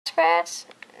CatScratch,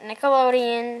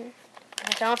 Nickelodeon,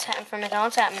 from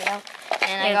McDonald's Happy Meal,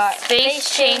 and I got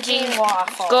face-changing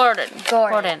waffle. Gordon.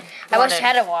 I wish I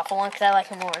had a waffle one because I like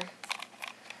him more.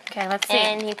 Okay, let's see.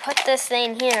 And you put this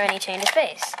thing here and you change his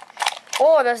face.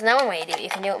 Or there's another way to do it. You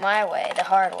can do it my way, the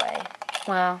hard way.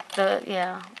 Well,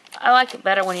 yeah. I like it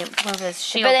better when you move his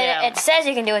shield down. But it says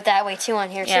you can do it that way too on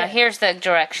here too. Yeah, here's the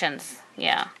directions.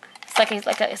 Yeah.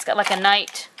 It's got like a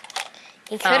knight.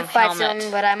 He could fight someone,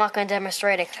 but I'm not going to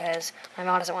demonstrate it because my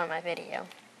mom doesn't want my video.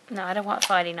 No, I don't want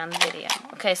fighting on the video.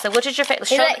 Okay, so which is your favorite?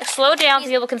 Slow down so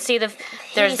people can see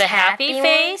there's the happy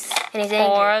face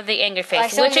or the angry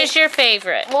face. Which is your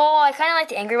favorite? Well, I kind of like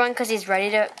the angry one because he's ready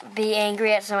to be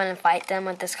angry at someone and fight them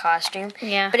with this costume.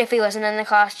 Yeah. But if he wasn't in the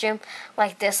costume,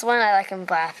 like this one, I like him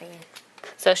laughing.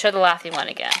 So show the laughing one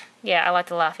again. Yeah, I like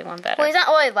the laughing one better. Well, he's not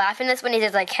really laughing this one. He's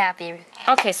just like happy.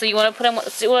 Okay, so you want to put him?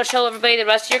 So you want to show everybody the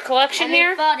rest of your collection and here?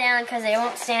 They fall down because they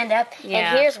won't stand up. Yeah.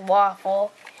 And here's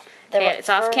Waffle. Yeah, it's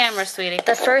off camera, sweetie.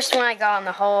 The first one I got in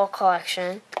the whole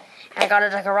collection. I got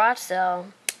it at a garage sale.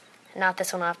 Not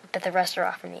this one off, but the rest are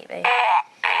off from eBay.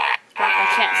 I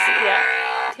can't see.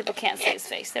 Yeah, people can't see his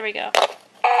face. There we go.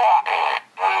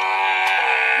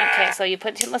 Okay, so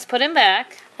let's put him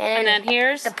back. And then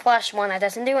here's the plush one that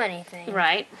doesn't do anything.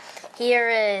 Right. Here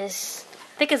is.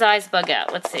 I think his eyes bug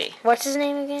out. Let's see. What's his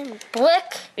name again?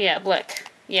 Blick. Yeah, Blick.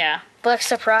 Yeah. Blick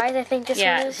Surprise, I think this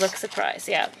one is. Yeah, Blick Surprise.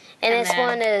 Yeah. And this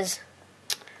one is.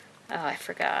 Oh, I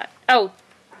forgot. Oh,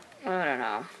 I don't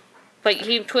know. But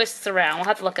he twists around. We'll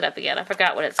have to look it up again. I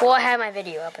forgot what it's called. Well, I have my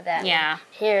video up of that. Yeah. One.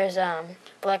 Here's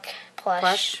Blick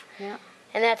Plush. Yeah.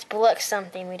 And that's Blick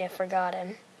something we'd have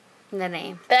forgotten. The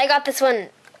name. But I got this one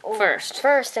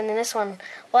first, and then this one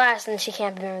last, and she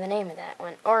can't remember the name of that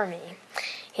one, or me.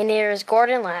 And here's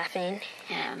Gordon laughing.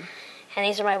 Yeah. And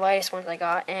these are my latest ones I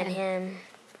got, and him.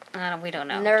 We don't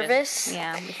know. Nervous.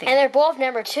 Yeah. And they're both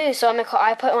number 2, so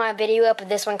I put my video up of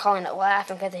this one calling it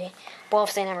laughing because they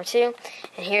both say number 2.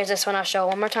 And here's this one. I'll show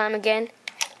one more time again.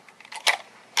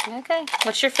 Okay.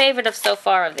 What's your favorite of so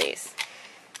far of these?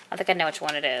 I think I know which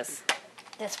one it is.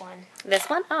 This one. This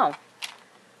one? Oh.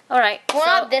 All right. Well,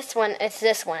 not this one. It's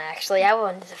this one, actually. I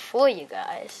wanted to fool you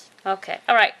guys. Okay.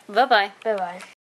 All right. Bye-bye. Bye-bye.